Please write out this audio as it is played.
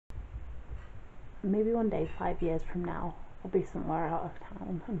maybe one day, 5 years from now, I'll be somewhere out of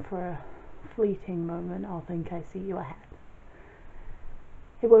town, and for a fleeting moment I'll think I see you ahead.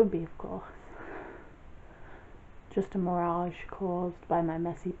 It won't be, of course, just a mirage caused by my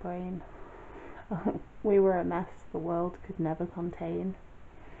messy brain. We were a mess the world could never contain.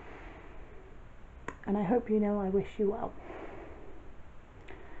 And I hope you know I wish you well.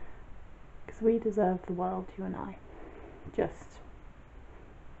 Because we deserve the world, you and I. Just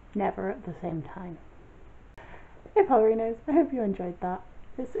never at the same time. Hey Pollerinos, I hope you enjoyed that.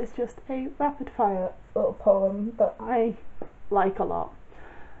 This is just a rapid fire little poem that I like a lot.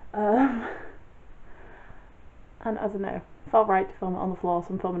 And I don't know, felt right to film it on the floor,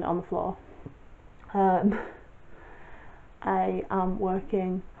 so I'm filming it on the floor. I am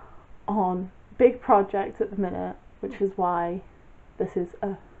working on big projects at the minute, which is why this is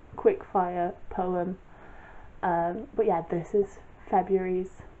a quick fire poem. But yeah, this is February's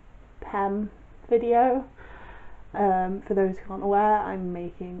PEM video. For those who aren't aware, I'm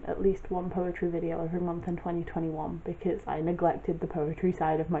making at least one poetry video every month in 2021 because I neglected the poetry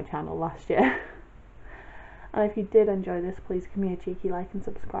side of my channel last year. And if you did enjoy this, please give me a cheeky like and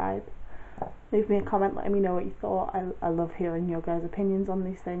subscribe. Leave me a comment letting me know what you thought. I love hearing your guys' opinions on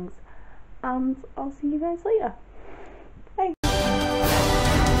these things. And I'll see you guys later.